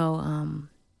 I'm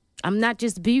not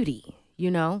just beauty.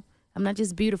 I'm not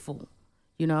just beautiful.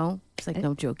 It's like, no,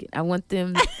 I'm joking. I want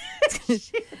them.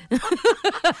 And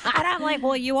I'm like,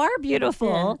 well, you are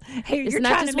beautiful. Yeah. Hey, it's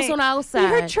not just what's on the outside.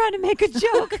 You're trying to make a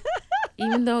joke.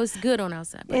 Even though it's good on the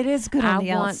outside. It is good on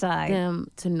the outside. I want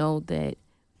them to know that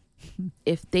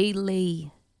if they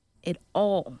lay it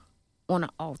all on an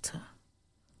altar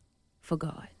for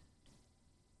God,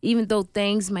 even though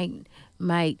things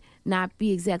might not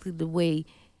be exactly the way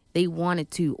they wanted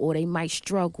to, or they might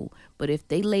struggle, but if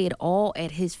they lay it all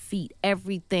at his feet,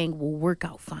 everything will work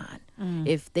out fine.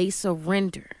 If they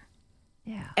surrender,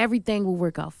 everything will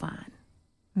work out fine.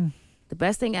 The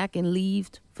best thing I can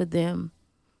leave for them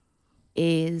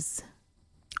is,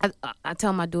 I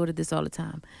tell my daughter this all the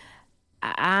time.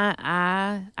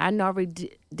 I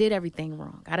already did everything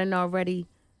wrong. I already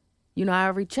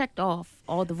checked off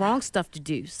all the wrong stuff to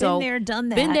do. So been there, done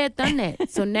that. Been there, done that.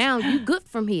 So now you good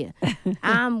from here.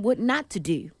 I'm what not to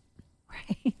do.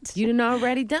 Right. You done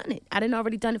already done it. I done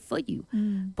already done it for you.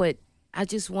 But I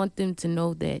just want them to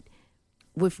know that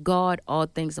with God, all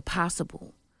things are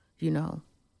possible,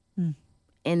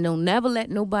 And they'll never let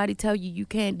nobody tell you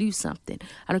can't do something.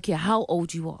 I don't care how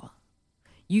old you are.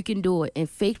 You can do it. And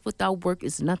faith without work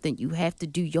is nothing. You have to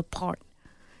do your part.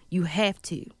 You have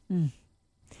to.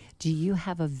 Do you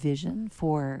have a vision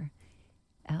for,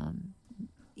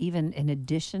 even in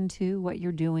addition to what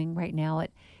you're doing right now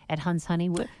at Hunt's Honey?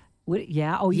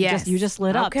 Yeah. Oh, you just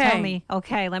lit up. Okay. Tell me.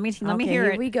 Okay. Let me hear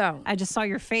it. Here we go. I just saw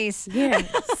your face. Yeah.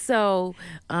 So,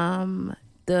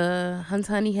 the Hunt's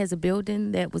Honey has a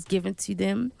building that was given to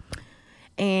them,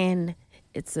 and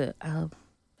it's I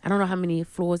don't know how many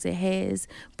floors it has,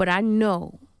 but I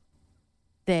know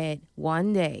that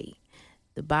one day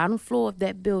the bottom floor of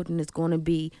that building is going to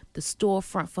be the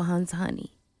storefront for Hunt's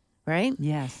Honey, right?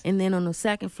 Yes. And then on the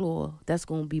second floor, that's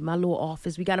going to be my little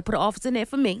office. We got to put an office in there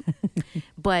for me.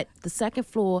 But the second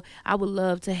floor, I would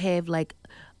love to have like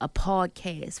a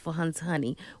podcast for Hunt's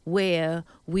Honey where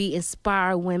we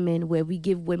inspire women, where we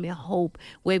give women hope,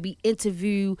 where we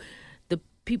interview the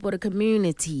people of the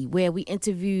community, where we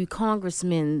interview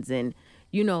congressmen and,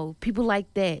 people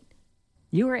like that.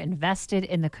 You are invested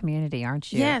in the community,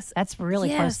 aren't you? Yes. That's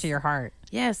really close to your heart.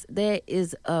 Yes, there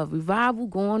is a revival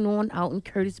going on out in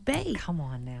Curtis Bay. Come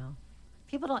on now.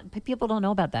 People don't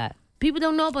know about that. People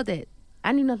don't know about that.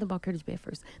 I knew nothing about Curtis Bay at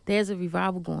first. There's a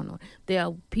revival going on. There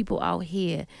are people out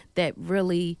here that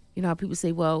really, how people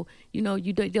say, well, you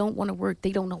don't want to work.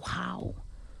 They don't know how.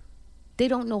 They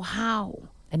don't know how.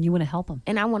 And you want to help them.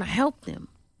 And I want to help them.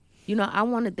 I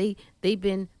want to, they've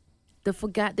been,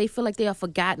 they feel like they are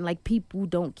forgotten, like people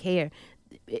don't care.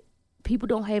 People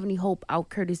don't have any hope out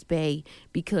Curtis Bay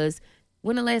because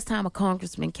when the last time a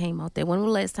congressman came out there? When the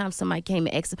last time somebody came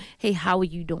and asked him, hey, how are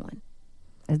you doing?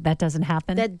 That doesn't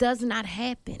happen? That does not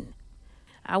happen.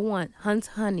 I want Hunt's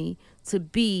Honey to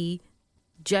be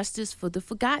justice for the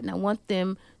forgotten. I want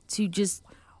them to just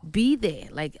be there.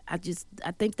 Like, I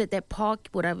think that park,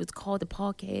 whatever it's called, the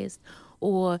podcast,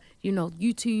 or,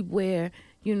 YouTube, where,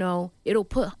 it'll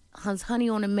put Hunt's Honey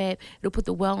on the map. It'll put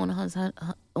the well on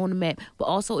the map, but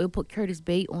also it'll put Curtis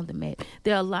Bay on the map.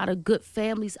 There are a lot of good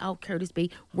families out Curtis Bay,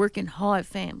 working hard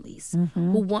families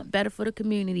who want better for the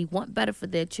community, want better for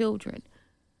their children.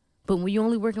 But when you're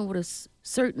only working with a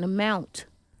certain amount,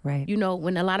 right?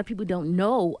 When a lot of people don't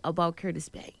know about Curtis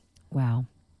Bay. Wow.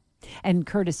 And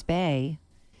Curtis Bay,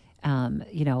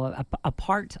 a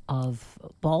part of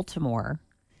Baltimore,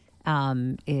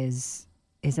 is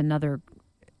another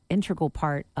integral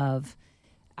part of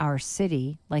our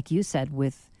city, like you said,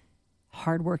 with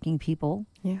hardworking people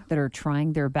that are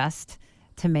trying their best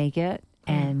to make it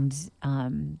and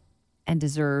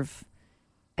deserve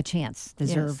a chance,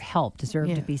 deserve help,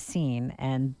 deserve to be seen.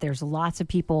 And there's lots of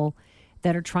people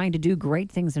that are trying to do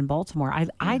great things in Baltimore.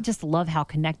 I just love how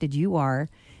connected you are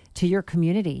to your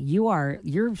community.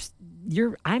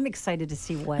 I'm excited to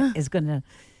see what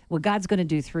God's gonna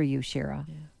do through you, Shira.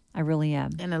 Yeah. I really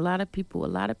am. And a lot of people,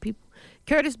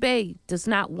 Curtis Bay does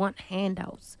not want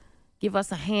handouts. Give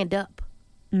us a hand up.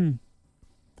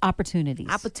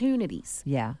 Opportunities.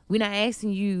 Yeah. We're not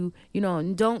asking you,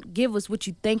 and don't give us what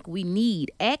you think we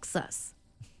need. Ask us.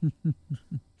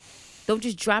 Don't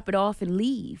just drop it off and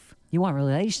leave. You want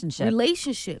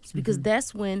relationships, because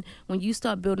that's when you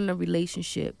start building a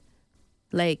relationship.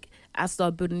 Like, I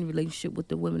started building a relationship with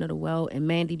the Women of the Well and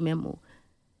Mandy Memo.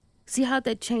 See how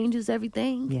that changes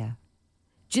everything? Yeah.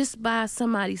 Just by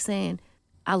somebody saying,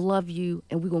 I love you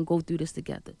and we're going to go through this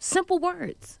together. Simple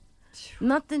words.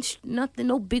 Nothing,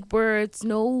 no big words,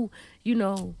 no,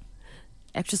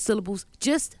 extra syllables.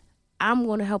 Just, I'm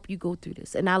going to help you go through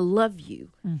this. And I love you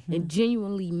and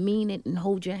genuinely mean it and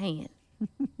hold your hand.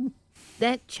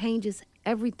 That changes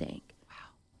everything.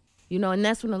 Wow. And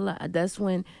that's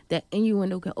when that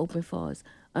innuendo can open for us,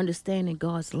 understanding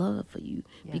God's love for you.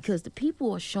 Yes. Because the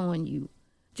people are showing you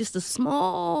just a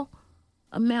small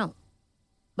amount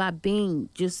by being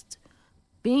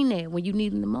there when you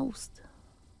need him the most.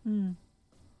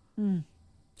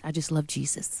 I just love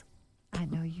Jesus. I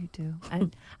know you do.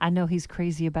 I know he's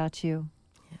crazy about you.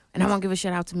 Yeah. And I want to give a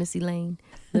shout out to Missy Lane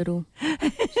Little,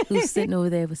 who's sitting over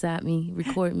there beside me,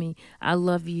 recording me. I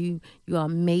love you. You are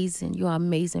amazing. You are an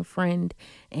amazing friend.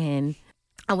 And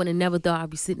I would have never thought I'd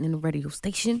be sitting in the radio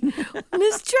station.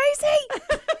 Miss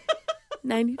Tracy!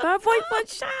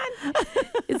 95.1 Shine.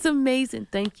 It's amazing.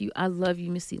 Thank you. I love you,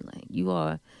 Missy Lane. You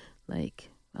are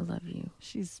I love you.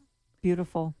 She's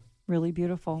beautiful. Really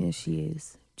beautiful. Yeah, she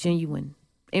is. Genuine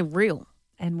and real.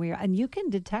 And you can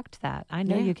detect that. I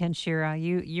know you can, Shira.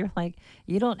 You're like,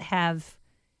 you don't have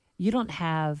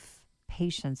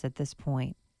patience at this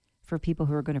point for people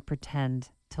who are going to pretend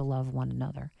to love one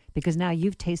another, because now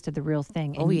you've tasted the real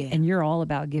thing. And, and you're all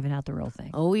about giving out the real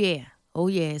thing. Oh yeah.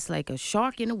 It's like a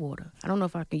shark in the water. I don't know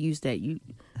if I can use that.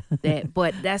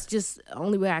 But that's just the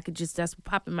only way I could that's what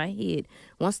pop in my head.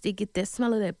 Once they get that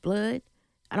smell of that blood,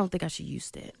 I don't think I should use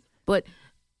that. But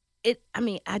I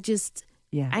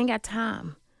ain't got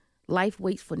time. Life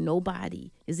waits for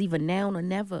nobody. It's either now or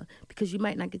never, because you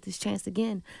might not get this chance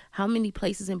again. How many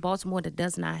places in Baltimore that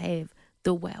does not have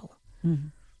the well? Mm-hmm.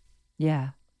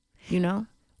 Yeah.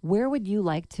 Where would you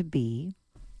like to be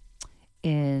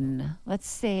in, let's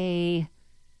say,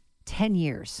 10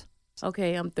 years?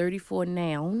 Okay, I'm 34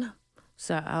 now,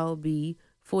 so I'll be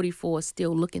 44,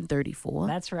 still looking 34.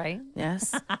 That's right.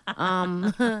 Yes.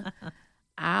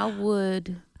 I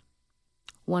would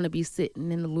want to be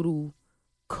sitting in a little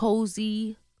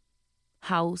cozy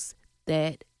house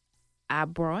that I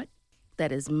brought,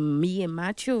 that is me and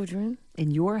my children. In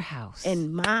your house?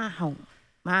 In my home,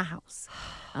 my house.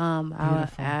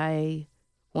 I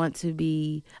want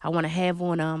to have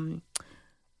on,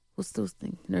 what's those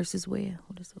things nurses wear?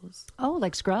 What is those? Oh,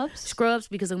 like scrubs? Scrubs,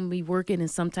 because I'm going to be working in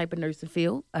some type of nursing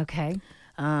field. Okay.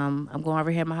 I'm going to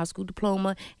already have my high school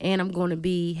diploma, and I'm going to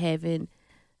be having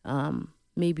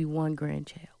maybe one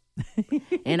grandchild.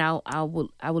 And I would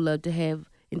love to have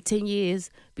in 10 years,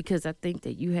 because I think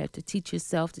that you have to teach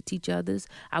yourself to teach others.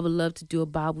 I would love to do a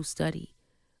Bible study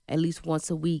at least once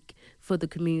a week for the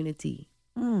community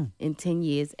in 10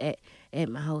 years at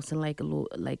my house, in like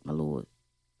my little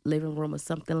living room or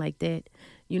something like that.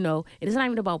 And it's not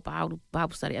even about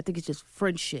Bible study. I think it's just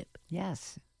friendship.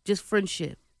 Yes. Just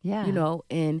friendship. Yeah.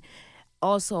 And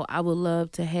also I would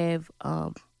love to have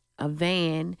a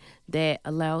van that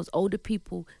allows older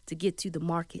people to get to the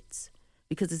markets,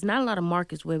 because there's not a lot of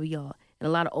markets where we are, and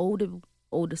a lot of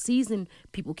older seasoned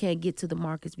people can't get to the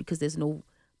markets because there's no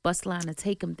bus line to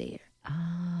take them there.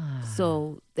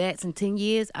 So that's in 10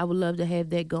 years. I would love to have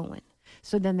that going.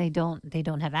 So then they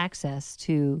don't have access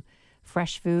to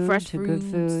fresh food, good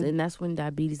food, and that's when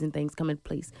diabetes and things come into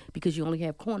place, because you only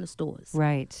have corner stores.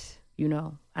 Right.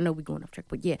 I know we're going off track,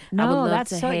 but yeah, no, I would love that's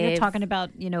to so. have, you're talking about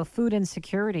food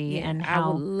insecurity and how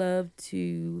I would love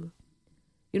to.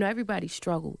 Everybody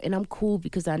struggle, and I'm cool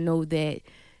because I know that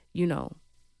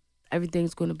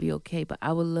everything's going to be okay. But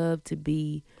I would love to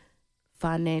be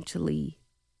financially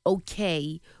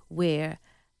okay, where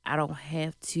I don't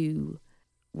have to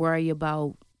worry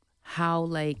about how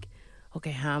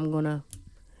I'm going to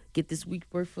get this week's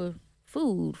worth of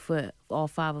food for all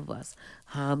 5 of us,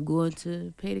 how I'm going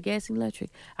to pay the gas and electric.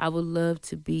 I would love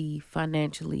to be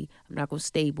financially, I'm not going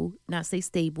to not say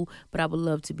stable, but I would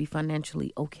love to be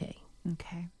financially okay.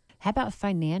 Okay. How about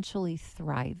financially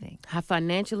thriving?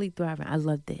 Financially thriving. I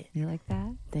love that. You like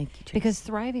that? Thank you, Tracy. Because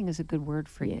thriving is a good word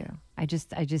for you. I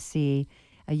just see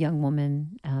a young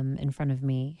woman in front of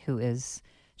me who is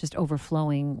just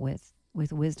overflowing with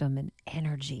wisdom and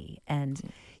energy,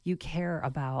 and you care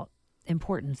about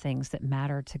important things that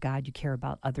matter to God. You care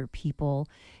about other people.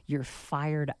 You're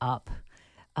fired up.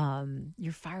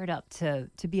 You're fired up to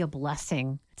be a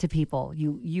blessing to people.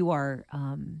 You are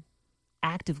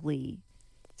actively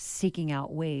seeking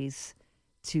out ways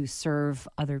to serve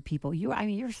other people.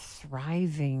 You're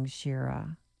thriving,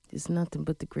 Shira. It's nothing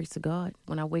but the grace of God.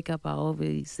 When I wake up, I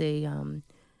always say,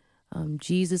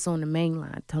 Jesus on the main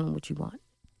line, tell him what you want.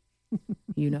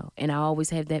 And I always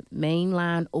have that main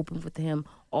line open with him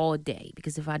all day,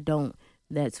 because if I don't,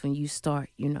 that's when you start,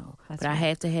 That's but right. I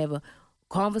have to have a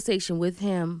conversation with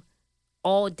him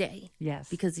all day. Yes.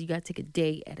 Because you got to take a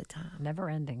day at a time. Never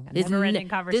ending. A It's never ending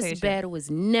conversation. This battle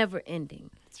is never ending.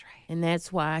 That's right. And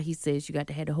that's why he says you got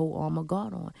to have the whole armor of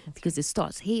God on. Because it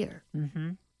starts here. Mm-hmm.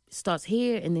 It starts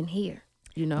here and then here.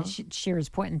 You know? Cher is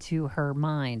pointing to her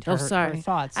mind, her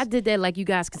thoughts. I did that like you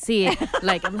guys can see it.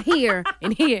 Like I'm here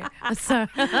and here. I'm sorry.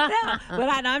 But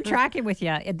I'm tracking with you.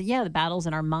 Yeah, the battles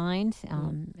in our mind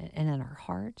and in our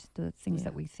heart, the things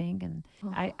that we think. And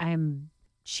I'm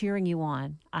cheering you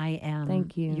on. I am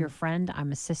Thank you. Your friend.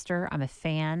 I'm a sister. I'm a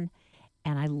fan.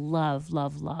 And I love,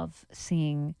 love, love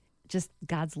seeing just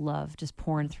God's love just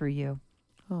pouring through you.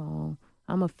 Oh,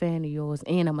 I'm a fan of yours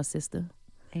and I'm a sister.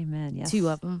 Amen. Yes. 2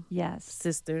 of them. Yes.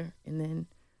 Sister and then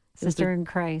sister in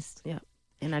Christ. Yeah.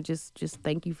 And I just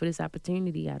thank you for this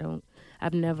opportunity.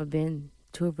 I've never been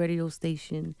to a radio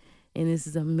station and this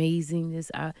is amazing.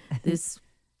 This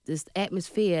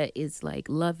atmosphere is like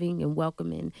loving and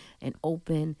welcoming and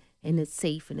open and it's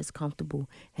safe and it's comfortable.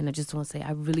 And I just want to say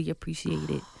I really appreciate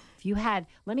it. If you had,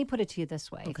 let me put it to you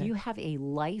this way. Okay. If you have a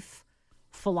life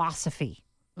philosophy,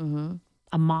 Mm-hmm.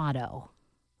 a motto,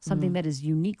 something that is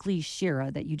uniquely Shira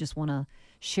that you just want to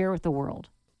share with the world.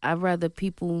 I'd rather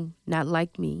people not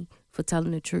like me for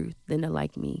telling the truth than to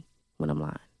like me when I'm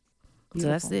lying. Beautiful. So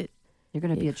that's it. You're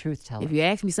going to be a truth teller. If you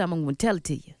ask me something, I'm going to tell it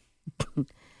to you.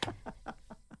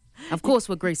 Of course,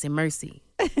 with grace and mercy,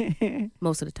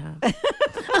 most of the time.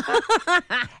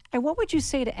 And what would you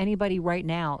say to anybody right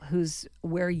now who's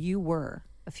where you were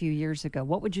a few years ago?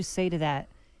 What would you say to that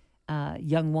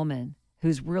young woman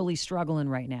who's really struggling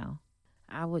right now?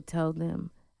 I would tell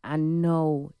them, I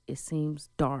know it seems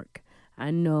dark.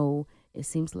 I know it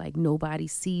seems like nobody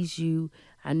sees you.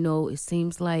 I know it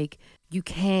seems like you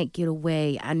can't get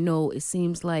away. I know it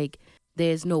seems like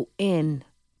there's no end.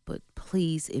 But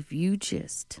please, if you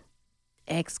just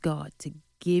ask God to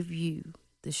give you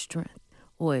the strength,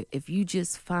 or if you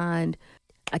just find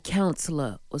a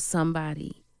counselor or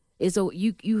somebody,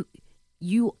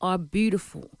 you are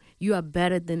beautiful. You are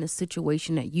better than the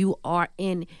situation that you are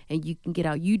in and you can get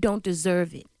out. You don't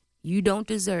deserve it. You don't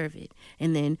deserve it.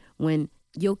 And then when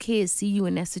your kids see you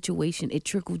in that situation, it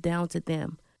trickles down to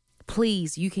them.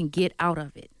 Please, you can get out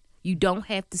of it. You don't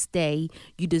have to stay.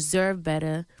 You deserve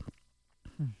better.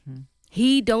 Mm-hmm.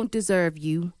 He don't deserve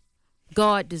you.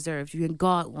 God deserves you and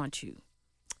God wants you.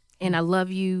 And I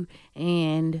love you.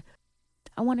 And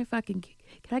I wonder if can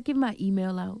I give my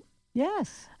email out?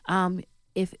 Yes.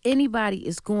 If anybody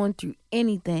is going through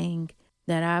anything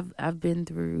that I've been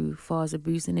through, as far as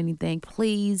abuse and anything,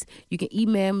 please, you can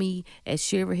email me at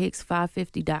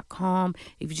ShiraHicks550.com.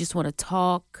 If you just want to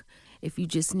talk, if you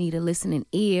just need a listening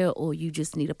ear or you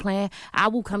just need a plan, I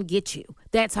will come get you.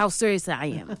 That's how serious I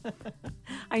am.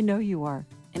 I know you are.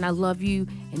 And I love you,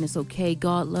 and it's okay.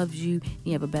 God loves you.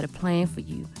 He have a better plan for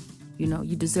you. You know,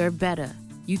 you deserve better.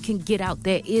 You can get out.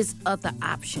 There is other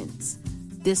options.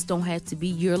 This don't have to be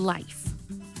your life.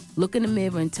 Look in the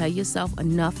mirror and tell yourself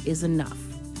enough is enough.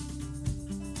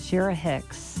 Shira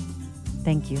Hicks,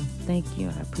 thank you. Thank you.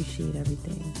 I appreciate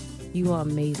everything. You are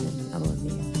amazing. I love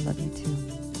you. I love you too.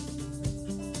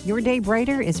 Your Day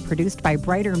Brighter is produced by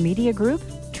Brighter Media Group,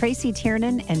 Tracy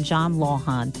Tiernan and John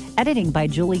Lawhon. Editing by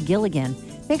Julie Gilligan.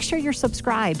 Make sure you're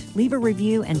subscribed, leave a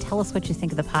review, and tell us what you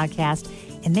think of the podcast.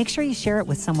 And make sure you share it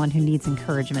with someone who needs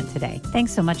encouragement today.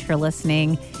 Thanks so much for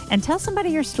listening. And tell somebody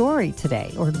your story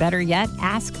today. Or better yet,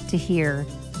 ask to hear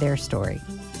their story.